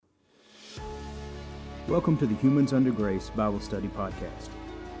Welcome to the Humans Under Grace Bible Study Podcast.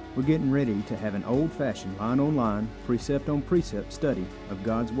 We're getting ready to have an old-fashioned line-on-line, precept-on-precept study of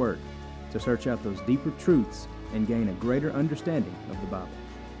God's Word to search out those deeper truths and gain a greater understanding of the Bible.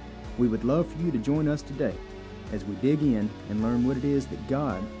 We would love for you to join us today as we dig in and learn what it is that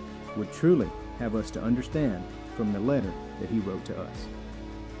God would truly have us to understand from the letter that He wrote to us.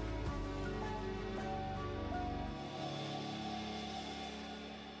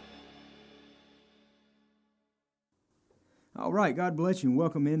 All right, God bless you and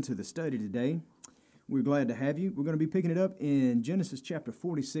welcome into the study today. We're glad to have you. We're going to be picking it up in Genesis chapter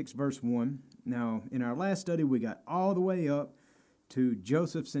 46, verse 1. Now, in our last study, we got all the way up to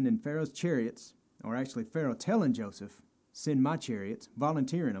Joseph sending Pharaoh's chariots, or actually Pharaoh telling Joseph, send my chariots,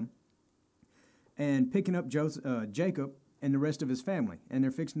 volunteering them, and picking up Jacob and the rest of his family, and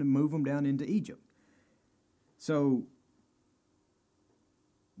they're fixing to move them down into Egypt. So,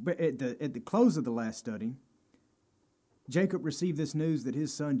 but at the close of the last study, Jacob received this news that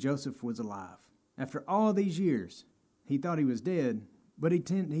his son Joseph was alive. After all these years, he thought he was dead, but he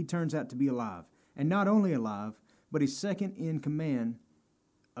turns out to be alive. And not only alive, but he's second in command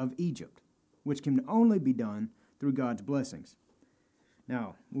of Egypt, which can only be done through God's blessings.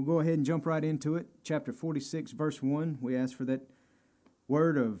 Now, we'll go ahead and jump right into it. Chapter 46, verse 1, we ask for that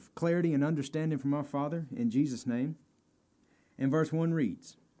word of clarity and understanding from our Father in Jesus' name. And verse 1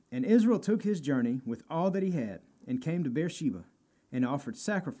 reads, And Israel took his journey with all that he had, and came to Beersheba, and offered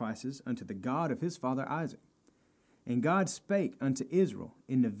sacrifices unto the God of his father Isaac. And God spake unto Israel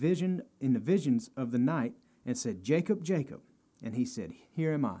in the visions of the night, and said, Jacob, Jacob. And he said,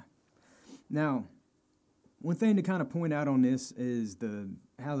 Here am I. Now, one thing to kind of point out on this is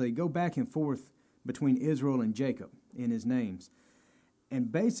how they go back and forth between Israel and Jacob in his names.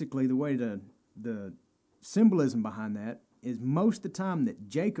 And basically, the way the symbolism behind that is most of the time that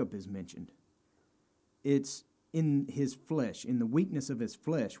Jacob is mentioned, it's in his flesh, in the weakness of his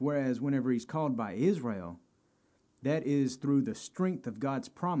flesh, whereas whenever he's called by Israel, that is through the strength of God's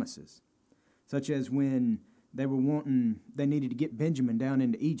promises, such as when they needed to get Benjamin down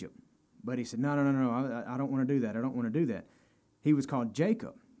into Egypt. But he said, no, I don't want to do that. I don't want to do that. He was called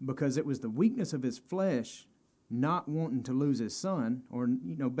Jacob because it was the weakness of his flesh not wanting to lose his son, or,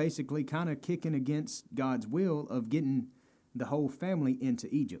 basically kind of kicking against God's will of getting the whole family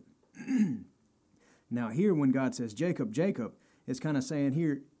into Egypt. Now here when God says, Jacob, Jacob, it's kind of saying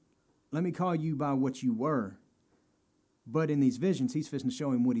here, let me call you by what you were. But in these visions, he's fixing to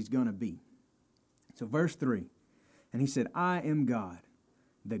show him what he's going to be. So verse 3, and he said, I am God,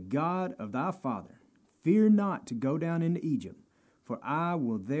 the God of thy father. Fear not to go down into Egypt, for I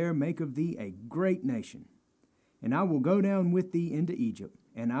will there make of thee a great nation. And I will go down with thee into Egypt,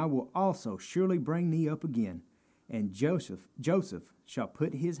 and I will also surely bring thee up again. And Joseph shall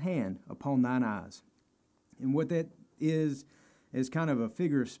put his hand upon thine eyes. And what that is kind of a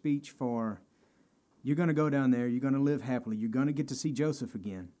figure of speech for you're going to go down there, you're going to live happily, you're going to get to see Joseph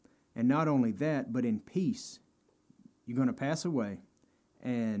again. And not only that, but in peace, you're going to pass away.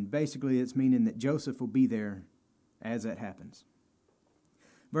 And basically it's meaning that Joseph will be there as that happens.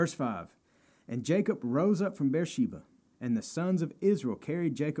 Verse 5, And Jacob rose up from Beersheba, and the sons of Israel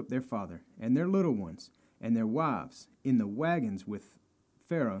carried Jacob their father, and their little ones, and their wives, in the wagons which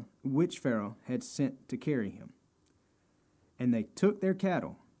Pharaoh had sent to carry him. And they took their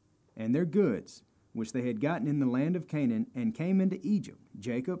cattle and their goods, which they had gotten in the land of Canaan, and came into Egypt,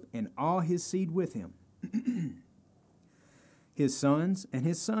 Jacob and all his seed with him, his sons and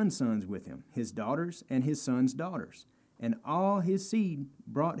his sons' sons with him, his daughters and his sons' daughters, and all his seed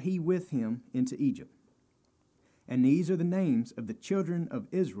brought he with him into Egypt. And these are the names of the children of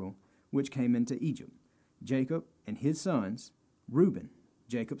Israel which came into Egypt, Jacob and his sons, Reuben,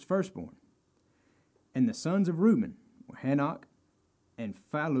 Jacob's firstborn. And the sons of Reuben were Hanok, and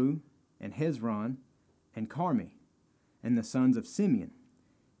Phalu, and Hezron, and Carmi. And the sons of Simeon,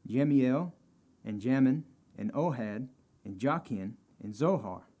 Jemiel, and Jamin, and Ohad, and Jachin, and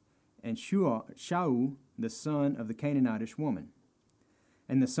Zohar, and Shaul, the son of the Canaanitish woman.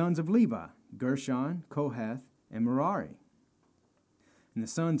 And the sons of Levi, Gershon, Kohath, and Merari. And the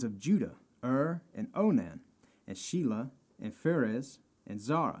sons of Judah, and Onan, and Shelah, and Pharez, and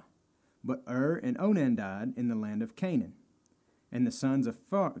Zara. But and Onan died in the land of Canaan. And the sons of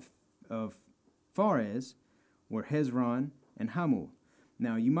Pharez were Hezron and Hamul.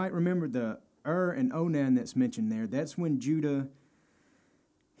 Now, you might remember the and Onan that's mentioned there. That's when Judah,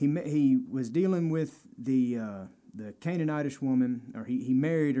 he was dealing with the Canaanitish woman, or he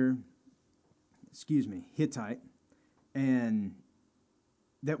married her, Hittite, and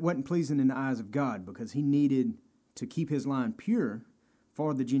that wasn't pleasing in the eyes of God because he needed to keep his line pure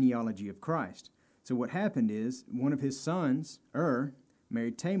for the genealogy of Christ. So what happened is one of his sons,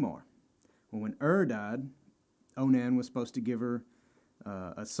 married Tamar. Well, when died, Onan was supposed to give her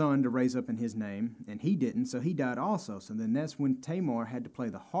a son to raise up in his name, and he didn't, so he died also. So then that's when Tamar had to play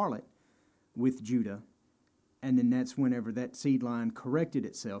the harlot with Judah, and then that's whenever that seed line corrected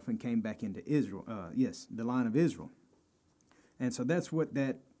itself and came back into Israel. The line of Israel. And so that's what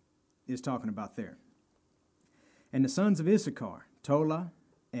that is talking about there. And the sons of Issachar, Tola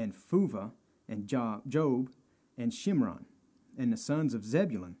and Phuva and Job and Shimron. And the sons of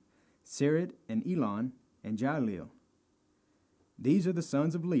Zebulun, Sered and Elon and Jahleel. These are the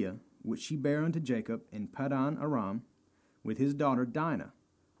sons of Leah, which she bare unto Jacob in Paddan Aram, with his daughter Dinah.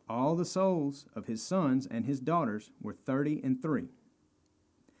 All the souls of his sons and his daughters were 33.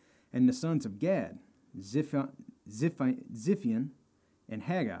 And the sons of Gad, Ziphion and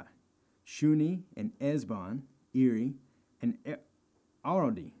Haggai, Shuni and Esbon, Eri, and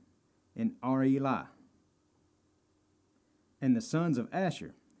Arodi, and Arilah. And the sons of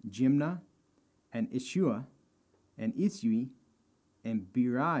Asher, Jimnah, and Ishua, and Isui, and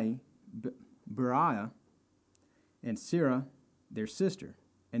Beriah, and Sarah, their sister.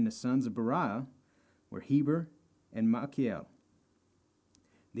 And the sons of Beriah were Heber and Malchiel.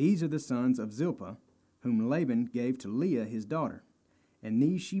 These are the sons of Zilpah, whom Laban gave to Leah his daughter. And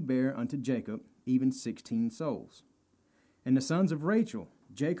these she bare unto Jacob, even 16 souls. And the sons of Rachel,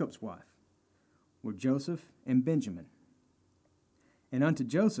 Jacob's wife, were Joseph and Benjamin. And unto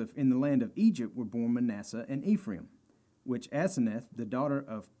Joseph in the land of Egypt were born Manasseh and Ephraim, which Asenath, the daughter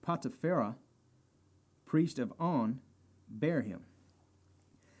of Potipharah, priest of On, bare him.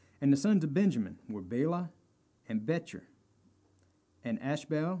 And the sons of Benjamin were Bela and Betcher, and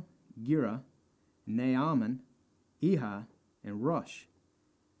Ashbel, Gera, Naaman, Ehi, and Rush,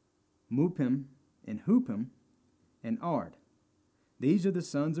 Mupim, and Hupim, and Ard. These are the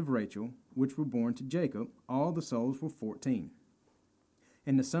sons of Rachel, which were born to Jacob. All the souls were 14.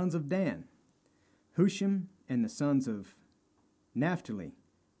 And the sons of Dan, Hushim, and the sons of Naphtali,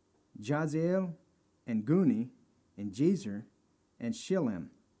 Jaziel, and Guni, and Jezer, and Shillem.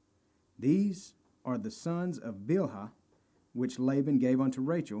 These are the sons of Bilhah, which Laban gave unto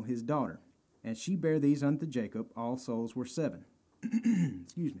Rachel his daughter. And she bare these unto Jacob. All souls were 7.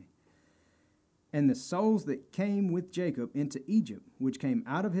 Excuse me. And the souls that came with Jacob into Egypt, which came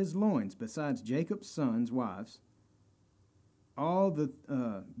out of his loins, besides Jacob's sons' wives, all the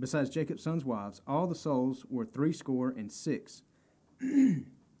souls were 66.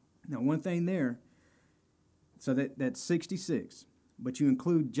 Now, one thing there, so that's 66. But you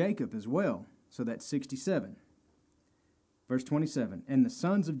include Jacob as well, so that's 67. Verse 27, and the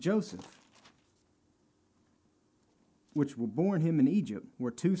sons of Joseph, which were born him in Egypt, were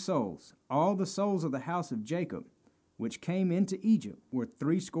 2 souls. All the souls of the house of Jacob, which came into Egypt, were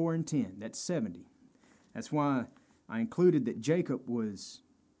 70. That's 70. That's why I included that Jacob was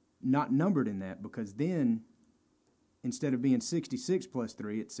not numbered in that, because then, instead of being 66 plus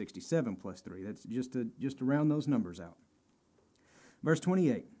 3, it's 67 plus 3. That's just to round those numbers out. Verse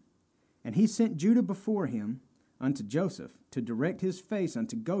 28, and he sent Judah before him unto Joseph to direct his face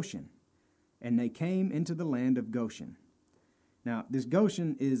unto Goshen, and they came into the land of Goshen. Now, this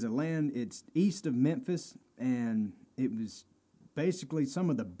Goshen is a land, it's east of Memphis, and it was basically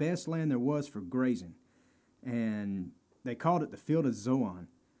some of the best land there was for grazing. And they called it the field of Zoan,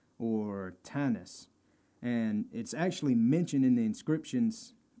 or Tanis. And it's actually mentioned in the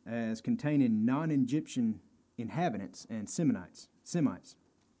inscriptions as containing non-Egyptian inhabitants and Semites.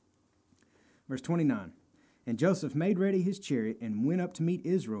 Verse 29, and Joseph made ready his chariot and went up to meet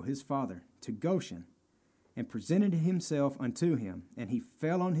Israel his father to Goshen, and presented himself unto him, and he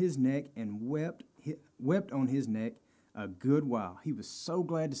fell on his neck and wept on his neck a good while. He was so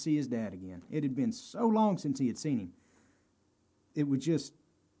glad to see his dad again. It had been so long since he had seen him. It was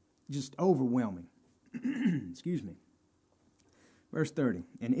just overwhelming. Excuse me. Verse 30,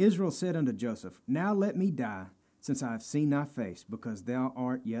 and Israel said unto Joseph, now let me die, since I have seen thy face, because thou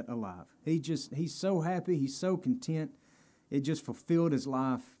art yet alive. He's so happy, he's so content. It just fulfilled his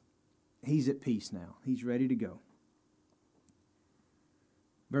life. He's at peace now. He's ready to go.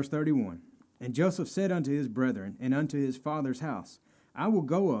 Verse 31, and Joseph said unto his brethren and unto his father's house, I will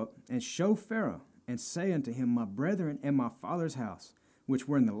go up and show Pharaoh, and say unto him, my brethren and my father's house, which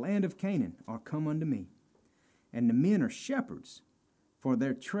were in the land of Canaan, are come unto me. And the men are shepherds, for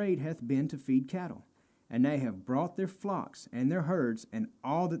their trade hath been to feed cattle. And they have brought their flocks and their herds and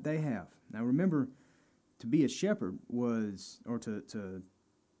all that they have. Now remember, to be a shepherd was, or to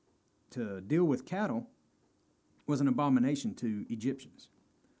deal with cattle was an abomination to Egyptians.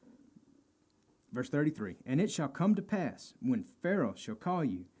 Verse 33, and it shall come to pass, when Pharaoh shall call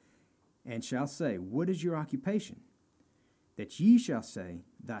you, and shall say, What is your occupation? That ye shall say,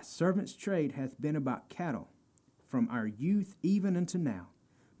 Thy servant's trade hath been about cattle, from our youth even unto now,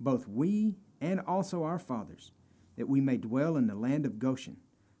 both we and also our fathers, that we may dwell in the land of Goshen.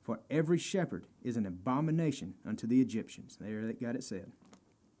 For every shepherd is an abomination unto the Egyptians. There they got it said.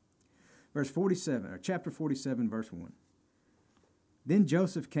 Verse 47, or chapter 47, verse 1. Then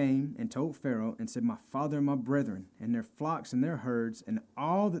Joseph came and told Pharaoh and said, My father and my brethren, and their flocks and their herds, and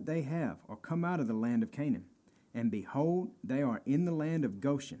all that they have, are come out of the land of Canaan. And behold, they are in the land of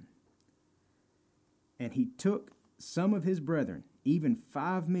Goshen. And he took some of his brethren, even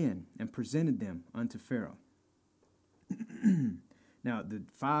 5 men, and presented them unto Pharaoh. Now, the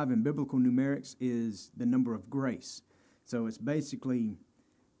 5 in biblical numerics is the number of grace. So it's basically,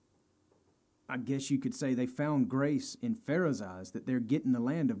 I guess you could say, they found grace in Pharaoh's eyes that they're getting the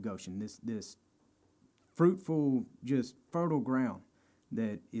land of Goshen, this fruitful, just fertile ground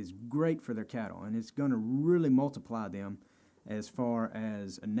that is great for their cattle, and it's going to really multiply them as far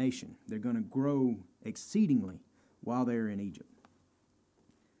as a nation. They're going to grow exceedingly while they're in Egypt.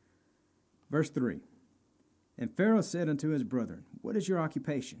 Verse 3, And Pharaoh said unto his brethren, What is your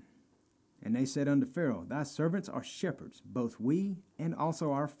occupation? And they said unto Pharaoh, Thy servants are shepherds, both we and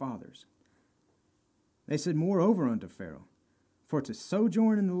also our fathers. They said moreover unto Pharaoh, For to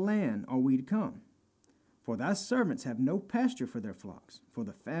sojourn in the land are we to come. For thy servants have no pasture for their flocks, for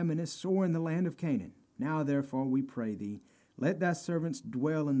the famine is sore in the land of Canaan. Now therefore we pray thee, let thy servants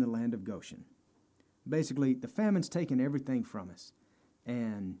dwell in the land of Goshen. Basically, the famine's taken everything from us.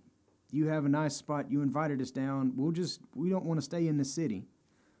 And you have a nice spot, you invited us down, we don't want to stay in the city.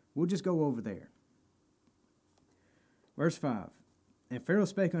 We'll just go over there. Verse 5, And Pharaoh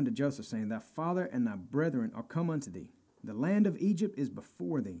spake unto Joseph, saying, Thy father and thy brethren are come unto thee. The land of Egypt is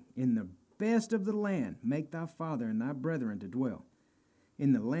before thee. In the best of the land make thy father and thy brethren to dwell.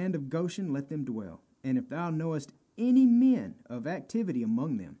 In the land of Goshen let them dwell. And if thou knowest any men of activity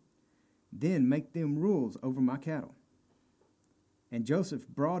among them, then make them rules over my cattle. And Joseph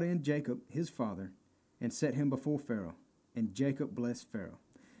brought in Jacob his father, and set him before Pharaoh. And Jacob blessed Pharaoh.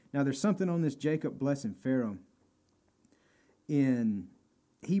 Now there's something on this Jacob blessing Pharaoh. In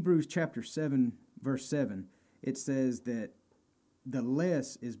Hebrews chapter 7, verse 7, it says that the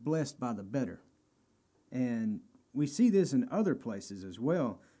less is blessed by the better. And we see this in other places as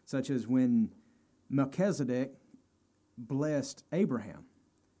well, such as when Melchizedek blessed Abraham.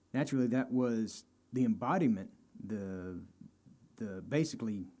 Naturally, that was the embodiment, the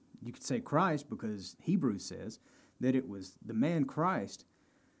basically, you could say Christ, because Hebrews says that it was the man Christ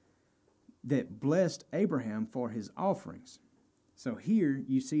that blessed Abraham for his offerings. So here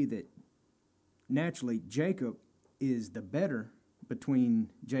you see that naturally Jacob is the better between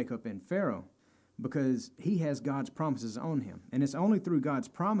Jacob and Pharaoh, because he has God's promises on him. And it's only through God's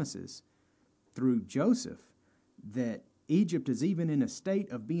promises, through Joseph, that Egypt is even in a state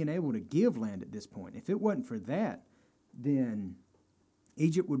of being able to give land at this point. If it wasn't for that, then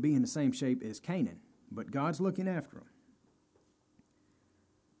Egypt would be in the same shape as Canaan. But God's looking after them.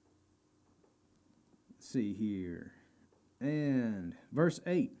 Let's see here. And verse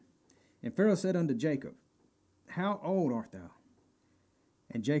 8. And Pharaoh said unto Jacob, How old art thou?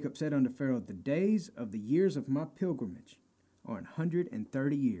 And Jacob said unto Pharaoh, The days of the years of my pilgrimage are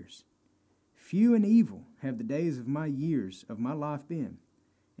 130 years. Few and evil have the days of my years of my life been,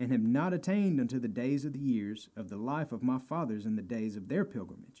 and have not attained unto the days of the years of the life of my fathers in the days of their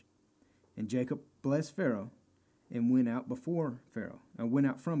pilgrimage. And Jacob blessed Pharaoh, and went out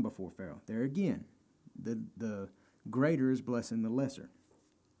from before Pharaoh. There again, the greater is blessing the lesser.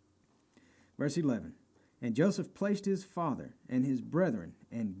 Verse 11. And Joseph placed his father and his brethren,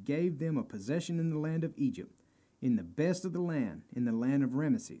 and gave them a possession in the land of Egypt, in the best of the land, in the land of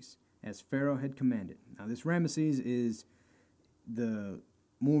Ramesses, as Pharaoh had commanded. Now this Ramesses is the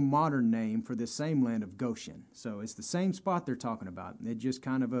more modern name for this same land of Goshen. So it's the same spot they're talking about. It's just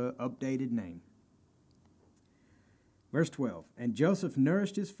kind of a updated name. Verse 12, And Joseph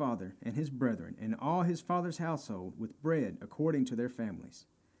nourished his father and his brethren and all his father's household with bread according to their families.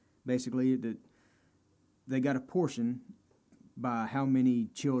 Basically, they got a portion by how many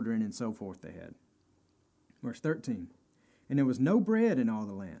children and so forth they had. Verse 13, And there was no bread in all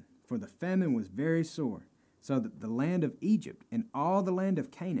the land, for the famine was very sore, so that the land of Egypt and all the land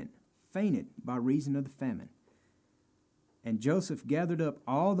of Canaan fainted by reason of the famine. And Joseph gathered up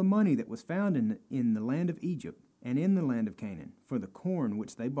all the money that was found in the land of Egypt and in the land of Canaan for the corn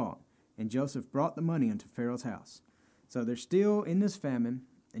which they bought. And Joseph brought the money unto Pharaoh's house. So they're still in this famine,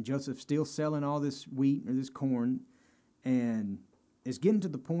 and Joseph's still selling all this wheat or this corn, and it's getting to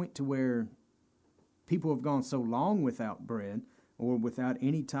the point to where people have gone so long without bread, or without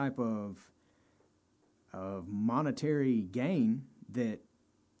any type of monetary gain, that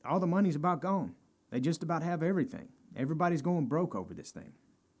all the money's about gone. They just about have everything. Everybody's going broke over this thing.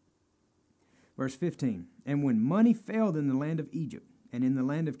 Verse 15, and when money failed in the land of Egypt and in the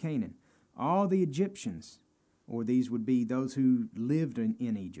land of Canaan, all the Egyptians, or these would be those who lived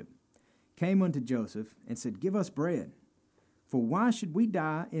in Egypt, came unto Joseph and said, give us bread. For why should we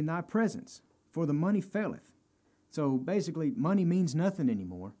die in thy presence? For the money faileth. So basically, money means nothing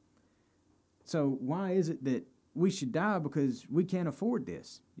anymore. So why is it that we should die? Because we can't afford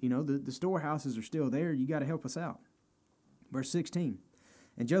this. You know, the storehouses are still there. You got to help us out. Verse 16,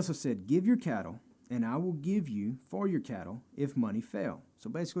 and Joseph said, give your cattle, and I will give you for your cattle if money fail. So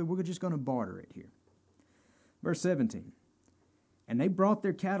basically, we're just going to barter it here. Verse 17, and they brought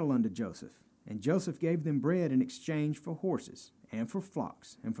their cattle unto Joseph, and Joseph gave them bread in exchange for horses, and for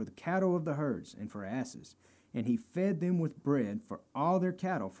flocks, and for the cattle of the herds, and for asses. And he fed them with bread for all their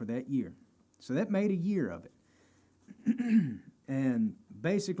cattle for that year. So that made a year of it. And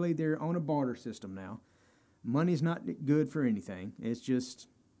basically, they're on a barter system now. Money's not good for anything. It's just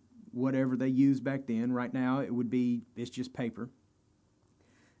whatever they used back then. Right now, it's just paper.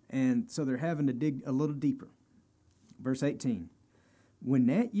 And so they're having to dig a little deeper. Verse 18, when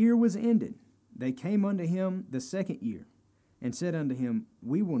that year was ended, they came unto him the second year, and said unto him,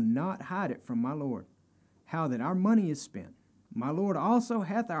 we will not hide it from my lord, how that our money is spent. My lord also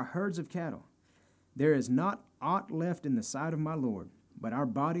hath our herds of cattle. There is not aught left in the sight of my lord, but our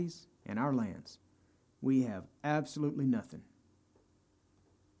bodies and our lands. We have absolutely nothing.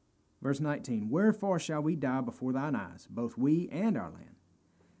 Verse 19, wherefore shall we die before thine eyes, both we and our land?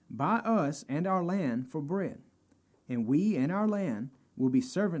 Buy us and our land for bread, and we and our land will be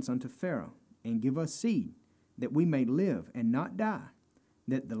servants unto Pharaoh, and give us seed, that we may live and not die,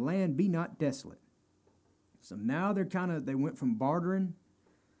 that the land be not desolate. So now they went from bartering.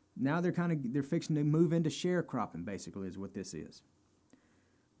 Now they're fixing to move into sharecropping, basically, is what this is.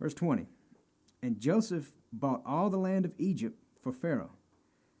 Verse 20, and Joseph bought all the land of Egypt for Pharaoh,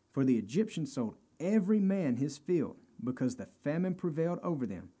 for the Egyptians sold every man his field, because the famine prevailed over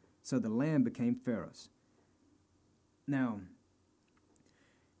them, so the land became Pharaoh's. Now,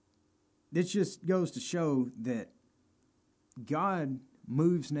 this just goes to show that God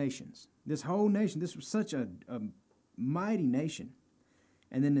moves nations. This whole nation, this was such a mighty nation.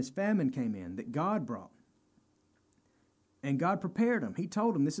 And then this famine came in that God brought. And God prepared them. He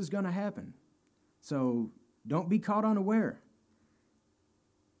told them this is going to happen. So don't be caught unaware.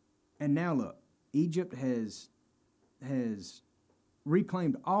 And now look, Egypt has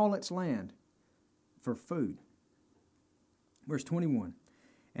reclaimed all its land for food. Verse 21,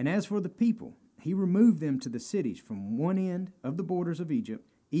 and as for the people, he removed them to the cities from one end of the borders of Egypt,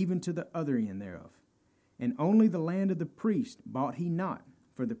 even to the other end thereof. And only the land of the priest bought he not,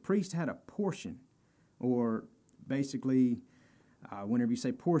 for the priest had a portion, or basically, whenever you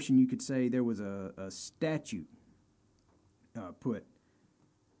say portion, you could say there was a statute put,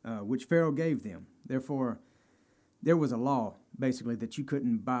 which Pharaoh gave them. Therefore, there was a law, basically, that you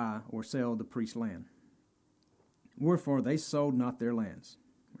couldn't buy or sell the priest's land. Wherefore they sold not their lands.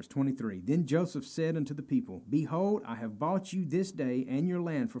 Verse 23, then Joseph said unto the people, behold, I have bought you this day and your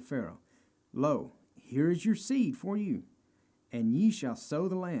land for Pharaoh. Lo, here is your seed for you, and ye shall sow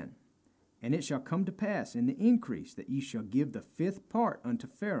the land. And it shall come to pass in the increase that ye shall give the fifth part unto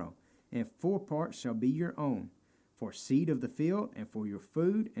Pharaoh, and 4 parts shall be your own, for seed of the field, and for your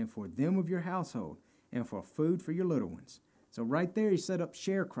food, and for them of your household, and for food for your little ones. So right there he set up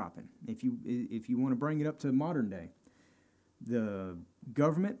sharecropping. If you want to bring it up to modern day, the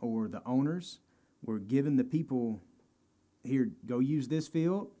government or the owners were giving the people, here, go use this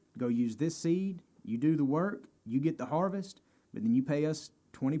field, go use this seed, you do the work, you get the harvest, but then you pay us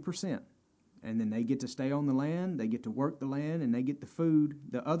 20%. And then they get to stay on the land, they get to work the land, and they get the food,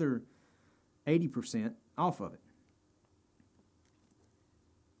 the other 80% off of it.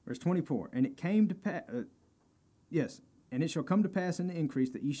 Verse 24, and it came to pass, and it shall come to pass in the increase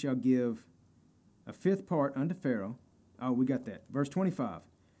that ye shall give a 5th part unto Pharaoh. Oh, we got that. Verse 25,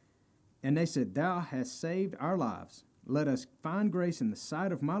 and they said, thou hast saved our lives. Let us find grace in the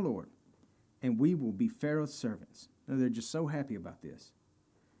sight of my Lord, and we will be Pharaoh's servants. Now, they're just so happy about this.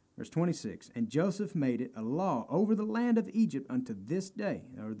 Verse 26, and Joseph made it a law over the land of Egypt unto this day,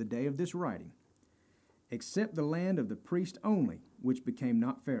 or the day of this writing, except the land of the priest only, which became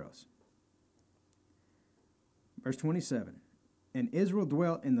not Pharaoh's. Verse 27, and Israel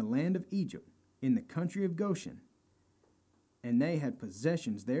dwelt in the land of Egypt, in the country of Goshen, and they had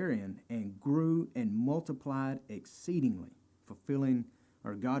possessions therein, and grew and multiplied exceedingly,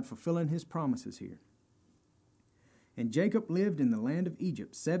 God fulfilling his promises here. And Jacob lived in the land of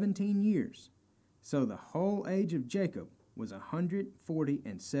Egypt 17 years. So the whole age of Jacob was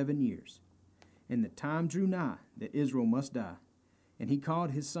 147 years. And the time drew nigh that Israel must die. And he called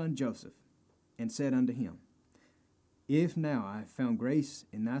his son Joseph, and said unto him, If now I have found grace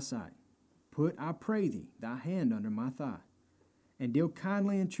in thy sight, put, I pray thee, thy hand under my thigh, and deal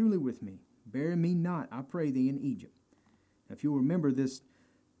kindly and truly with me. Bury me not, I pray thee, in Egypt. Now, if you'll remember, this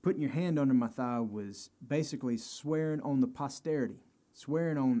putting your hand under my thigh was basically swearing on the posterity,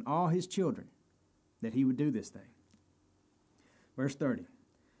 swearing on all his children that he would do this thing. Verse 30,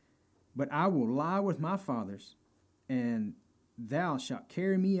 But I will lie with my fathers, and thou shalt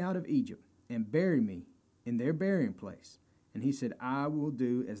carry me out of Egypt, and bury me in their burying place. And he said, I will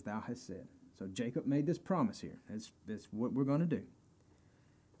do as thou hast said. So Jacob made this promise here. That's what we're going to do.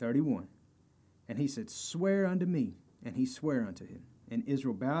 31, And he said, Swear unto me. And he sware unto him. And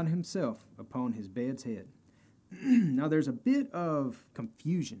Israel bowed himself upon his bed's head. Now there's a bit of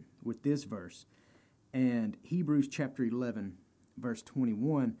confusion with this verse and Hebrews chapter 11, verse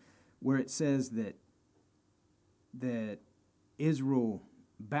 21, where it says that Israel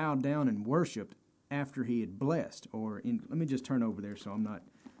bowed down and worshipped after he had blessed. Let me just turn over there so I'm not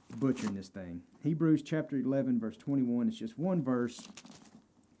butchering this thing. Hebrews chapter 11, verse 21. It's just one verse,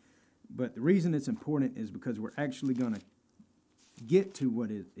 but the reason it's important is because we're actually going to get to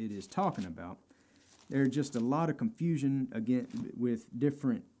what it is talking about. There's just a lot of confusion again with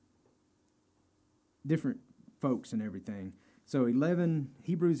different folks and everything. So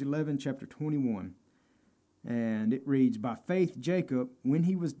Hebrews 11, chapter 21, and it reads, By faith Jacob, when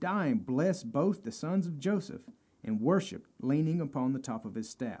he was dying, blessed both the sons of Joseph and worshipped, leaning upon the top of his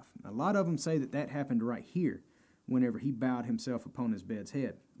staff. A lot of them say that happened right here, whenever he bowed himself upon his bed's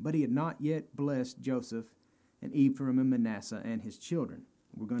head. But he had not yet blessed Joseph and Ephraim and Manasseh and his children.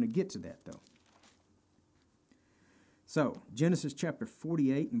 We're going to get to that, though. So, Genesis chapter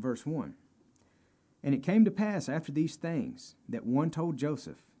 48 and verse 1. And it came to pass after these things that one told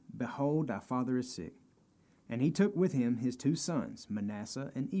Joseph, Behold, thy father is sick. And he took with him his 2 sons,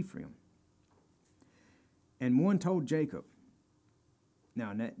 Manasseh and Ephraim. And one told Jacob.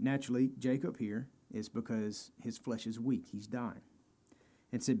 Now, naturally, Jacob here is because his flesh is weak. He's dying.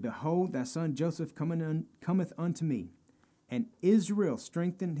 And said, Behold, thy son Joseph cometh unto me. And Israel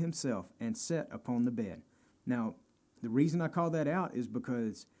strengthened himself and sat upon the bed. Now, the reason I call that out is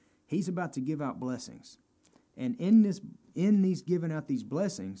because he's about to give out blessings. And in these giving out these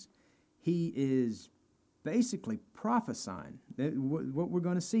blessings, he is basically prophesying. That what we're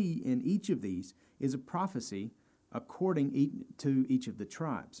going to see in each of these is a prophecy according to each of the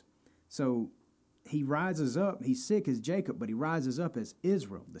tribes. So he rises up, he's sick as Jacob, but he rises up as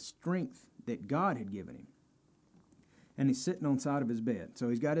Israel, the strength that God had given him. And he's sitting on the side of his bed. So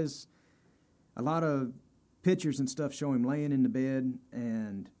he's got a lot of pictures and stuff show him laying in the bed,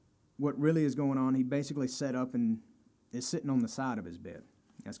 and what really is going on, he basically sat up and is sitting on the side of his bed.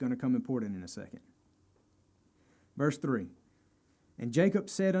 That's going to come important in a second. Verse 3, And Jacob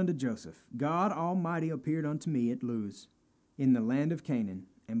said unto Joseph, God Almighty appeared unto me at Luz in the land of Canaan,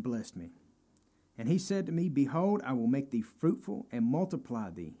 and blessed me. And he said to me, Behold, I will make thee fruitful, and multiply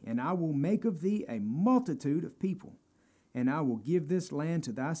thee, and I will make of thee a multitude of people, and I will give this land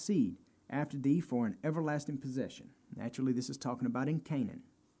to thy seed after thee for an everlasting possession. Naturally, this is talking about in Canaan.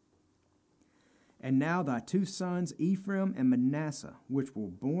 And now thy 2 sons, Ephraim and Manasseh, which were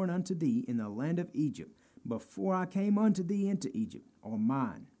born unto thee in the land of Egypt, before I came unto thee into Egypt, are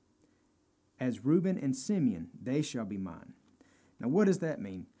mine. As Reuben and Simeon, they shall be mine. Now, what does that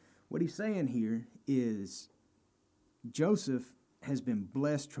mean? What he's saying here is Joseph has been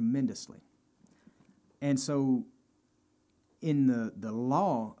blessed tremendously. And so in the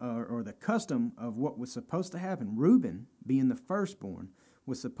law or the custom of what was supposed to happen, Reuben, being the firstborn,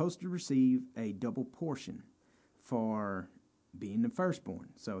 was supposed to receive a double portion for being the firstborn.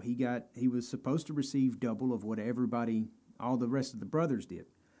 So he was supposed to receive double of what all the rest of the brothers did.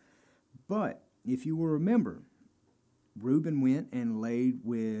 But if you will remember, Reuben went and laid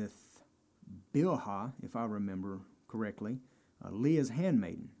with Bilhah, if I remember correctly, Leah's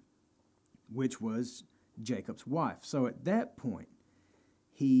handmaiden, which was Jacob's wife. So at that point,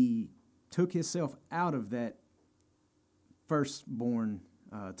 he took himself out of that firstborn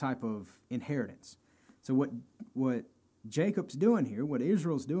type of inheritance. So what Jacob's doing here, what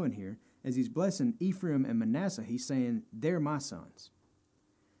Israel's doing here, as he's blessing Ephraim and Manasseh, he's saying, they're my sons.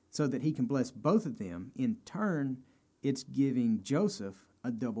 So that he can bless both of them. In turn, it's giving Joseph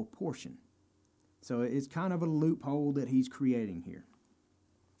a double portion. So it's kind of a loophole that he's creating here.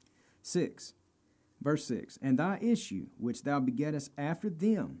 6, verse 6, And thy issue, which thou begettest after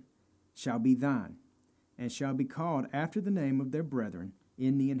them, shall be thine. and shall be called after the name of their brethren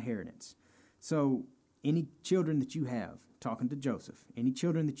in the inheritance. So any children that you have, talking to Joseph, any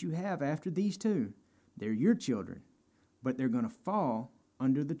children that you have after these two, they're your children, but they're going to fall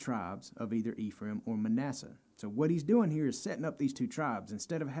under the tribes of either Ephraim or Manasseh. So what he's doing here is setting up these two tribes.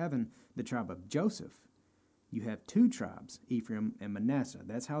 Instead of having the tribe of Joseph, you have two tribes, Ephraim and Manasseh.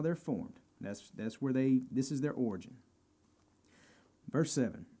 That's how they're formed. That's where this is their origin. Verse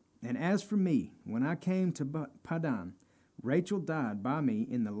 7, and as for me, when I came to Padan, Rachel died by me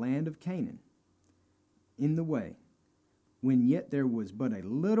in the land of Canaan, in the way, when yet there was but a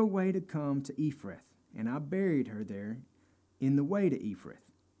little way to come to Ephrath, and I buried her there in the way to Ephrath.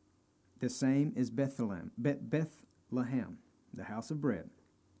 The same is Bethlehem, the house of bread.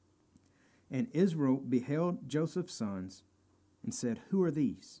 And Israel beheld Joseph's sons, and said, Who are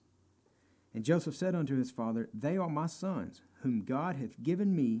these? And Joseph said unto his father, They are my sons, whom God hath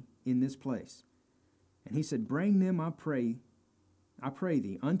given me in this place. And he said, Bring them, I pray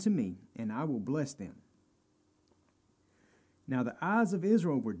thee, unto me, and I will bless them. Now the eyes of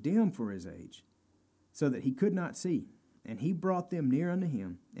Israel were dim for his age, so that he could not see. And he brought them near unto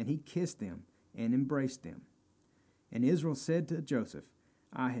him, and he kissed them, and embraced them. And Israel said to Joseph,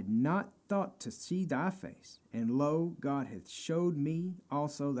 I had not thought to see thy face, and lo, God hath showed me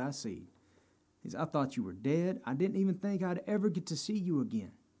also thy seed. He said, I thought you were dead. I didn't even think I'd ever get to see you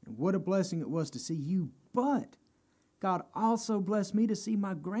again. And what a blessing it was to see you. But God also blessed me to see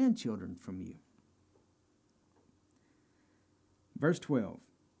my grandchildren from you. Verse 12,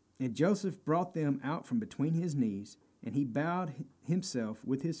 and Joseph brought them out from between his knees, and he bowed himself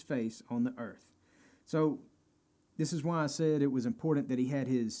with his face on the earth. So this is why I said it was important that he had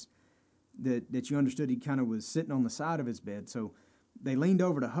that you understood he kind of was sitting on the side of his bed. So they leaned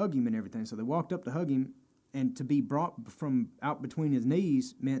over to hug him and everything. So they walked up to hug him, and to be brought from out between his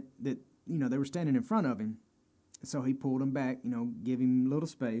knees meant that, they were standing in front of him. So he pulled them back, give him a little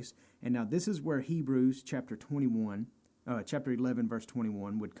space. And now this is where Hebrews chapter 11, verse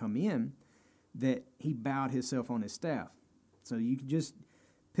 21 would come in, that he bowed himself on his staff. So you can just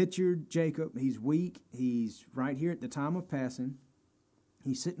picture Jacob. He's weak. He's right here at the time of passing.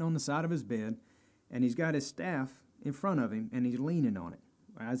 He's sitting on the side of his bed, and he's got his staff in front of him, and he's leaning on it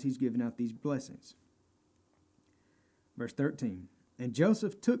as he's giving out these blessings. Verse 13, and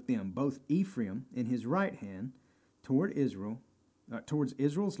Joseph took them, both Ephraim in his right hand, towards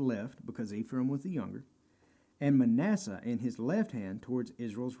Israel's left, because Ephraim was the younger, and Manasseh in his left hand towards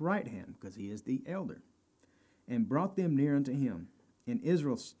Israel's right hand, because he is the elder, and brought them near unto him. And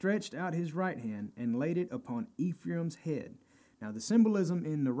Israel stretched out his right hand and laid it upon Ephraim's head. Now the symbolism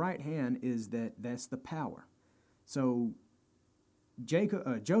in the right hand is that's the power. So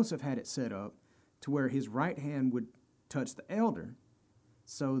Joseph had it set up to where his right hand would touch the elder,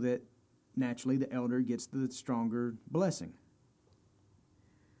 so that naturally the elder gets the stronger blessing.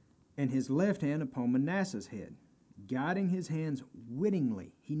 And his left hand upon Manasseh's head, guiding his hands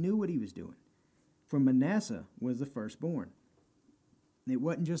wittingly. He knew what he was doing. For Manasseh was the firstborn. It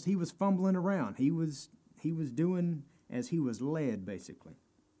wasn't just he was fumbling around. He was doing as he was led, basically.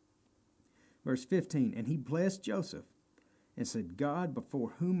 Verse 15, and he blessed Joseph and said, God,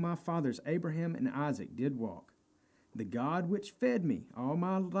 before whom my fathers Abraham and Isaac did walk, the God which fed me all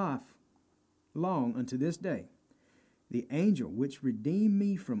my life long unto this day, the angel which redeemed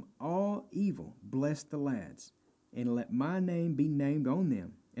me from all evil, bless the lads, and let my name be named on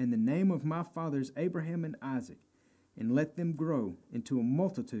them, and the name of my fathers Abraham and Isaac, and let them grow into a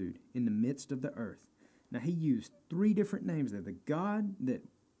multitude in the midst of the earth. Now he used three different names there. The God that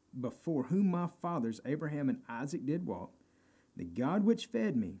before whom my fathers Abraham and Isaac did walk, the God which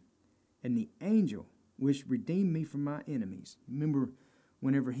fed me, and the angel which redeemed me from my enemies. Remember,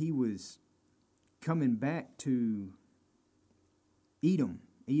 whenever he was coming back to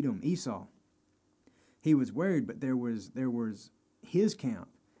Esau, he was worried, but there was his camp,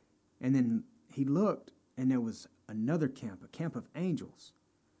 and then he looked, and there was another camp, a camp of angels.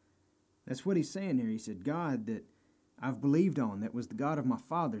 That's what he's saying here. He said, God that I've believed on, that was the God of my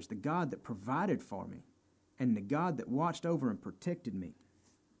fathers, the God that provided for me, and the God that watched over and protected me.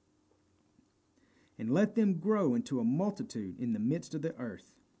 And let them grow into a multitude in the midst of the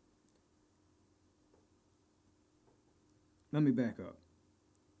earth. Let me back up.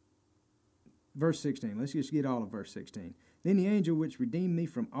 Verse 16. Let's just get all of verse 16. Then the angel which redeemed me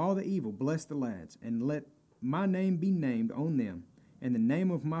from all the evil bless the lads, and let my name be named on them, and the name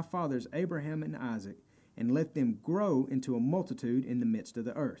of my fathers Abraham and Isaac, and let them grow into a multitude in the midst of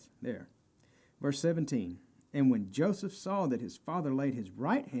the earth. There. Verse 17. And when Joseph saw that his father laid his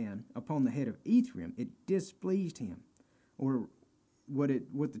right hand upon the head of Ephraim, it displeased him. Or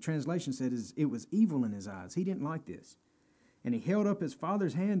what the translation said is it was evil in his eyes. He didn't like this. And he held up his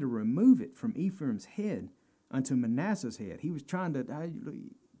father's hand to remove it from Ephraim's head unto Manasseh's head. He was trying to,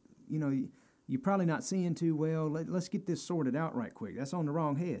 you're probably not seeing too well. Let's get this sorted out right quick. That's on the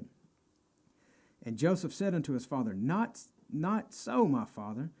wrong head. And Joseph said unto his father, Not so, my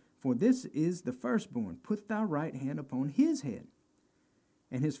father, for this is the firstborn. Put thy right hand upon his head.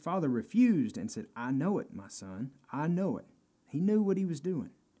 And his father refused and said, I know it, my son, I know it. He knew what he was doing.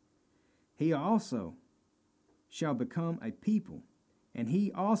 He also shall become a people, and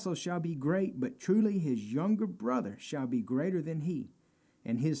he also shall be great, but truly his younger brother shall be greater than he,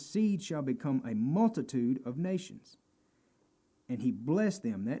 and his seed shall become a multitude of nations. And he blessed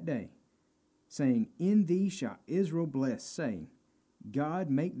them that day, saying, In thee shall Israel bless, saying, God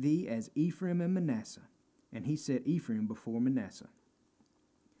make thee as Ephraim and Manasseh. And he set Ephraim before Manasseh.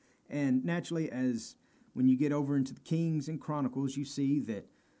 And naturally, as when you get over into the Kings and Chronicles, you see that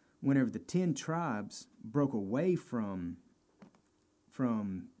whenever the 10 tribes broke away from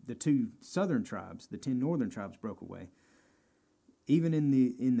the 2 southern tribes, the 10 northern tribes broke away, even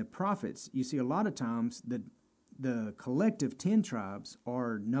in the prophets, you see a lot of times that the collective 10 tribes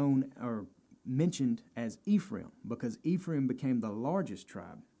are known or mentioned as Ephraim, because Ephraim became the largest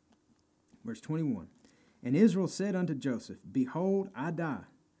tribe. Verse 21, And Israel said unto Joseph, Behold, I die,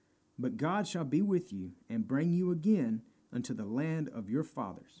 but God shall be with you, and bring you again unto the land of your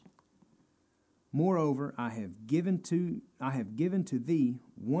fathers. Moreover, I have given to thee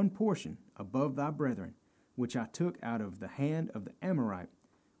one portion above thy brethren, which I took out of the hand of the Amorite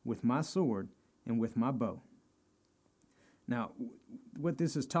with my sword and with my bow. Now, what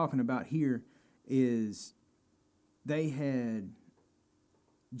this is talking about here is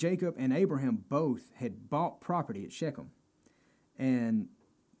Jacob and Abraham both had bought property at Shechem. And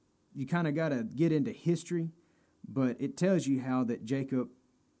you kind of got to get into history, but it tells you how that Jacob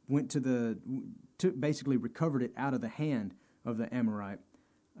went to basically recovered it out of the hand of the Amorite,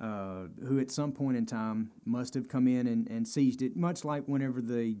 who at some point in time must have come in and seized it, much like whenever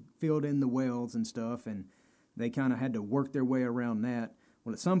they filled in the wells and stuff, and they kind of had to work their way around that.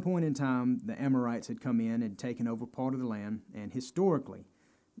 Well, at some point in time, the Amorites had come in and taken over part of the land, and historically,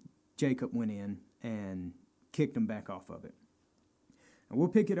 Jacob went in and kicked them back off of it. And we'll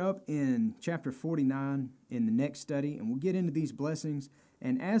pick it up in chapter 49 in the next study, and we'll get into these blessings.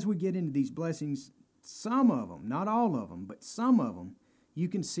 And as we get into these blessings, some of them, not all of them, but some of them, you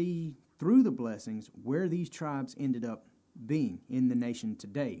can see through the blessings where these tribes ended up being in the nation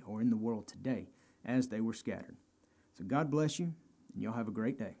today, or in the world today, as they were scattered. So God bless you, and y'all have a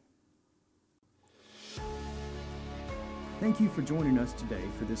great day. Thank you for joining us today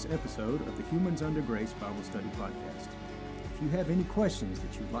for this episode of the Humans Under Grace Bible Study Podcast. If you have any questions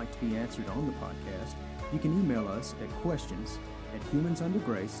that you'd like to be answered on the podcast, you can email us at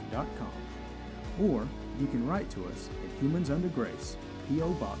questions@humansundergrace.com, or you can write to us at Humans Under Grace,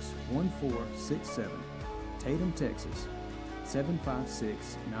 P.O. Box 1467, Tatum, Texas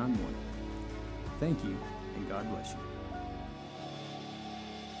 75691. Thank you, and God bless you.